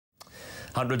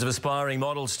Hundreds of aspiring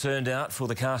models turned out for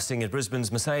the casting at Brisbane's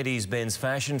Benz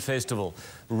Fashion Festival.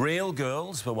 Real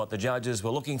girls were what the judges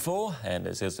were looking for, and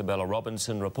as Isabella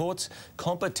Robinson reports,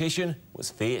 competition was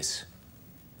fierce.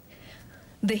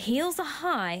 The heels are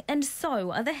high and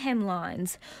so are the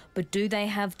hemlines. But do they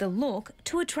have the look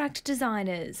to attract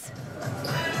designers?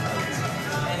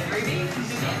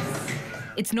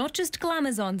 It's not just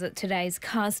glamazons at today's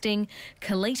casting.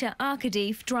 Kalita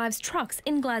Arkadeef drives trucks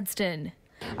in Gladstone.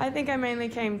 I think I mainly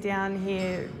came down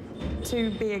here to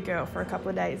be a girl for a couple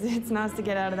of days. It's nice to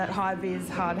get out of that high-vis,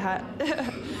 hard hat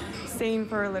scene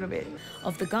for a little bit.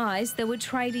 Of the guys, there were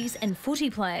tradies and footy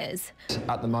players.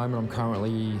 At the moment, I'm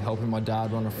currently helping my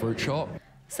dad run a fruit shop.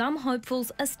 Some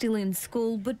hopefuls are still in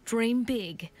school but dream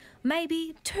big,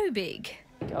 maybe too big.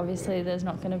 Obviously, there's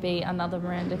not going to be another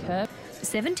Miranda Kerr.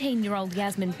 17-year-old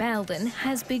Yasmin Balden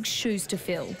has big shoes to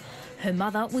fill. Her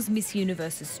mother was Miss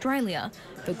Universe Australia,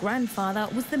 her grandfather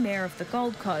was the Mayor of the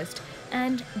Gold Coast,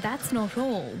 and that's not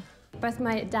all. Both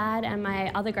my dad and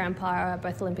my other grandpa are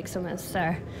both Olympic swimmers,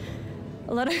 so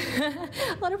a lot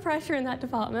of pressure in that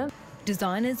department.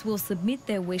 Designers will submit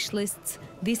their wish lists.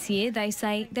 This year, they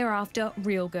say they're after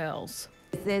real girls.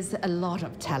 There's a lot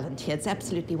of talent here. It's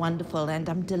absolutely wonderful, and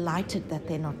I'm delighted that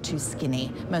they're not too skinny,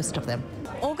 most of them.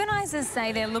 Organisers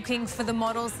say they're looking for the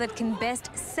models that can best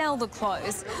sell the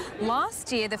clothes.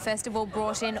 Last year, the festival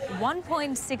brought in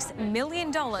 $1.6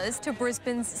 million to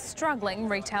Brisbane's struggling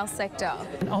retail sector.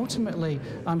 And ultimately,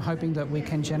 I'm hoping that we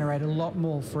can generate a lot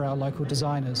more for our local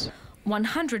designers.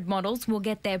 100 models will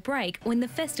get their break when the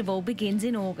festival begins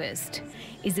in August.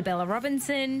 Isabella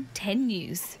Robinson, 10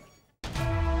 News.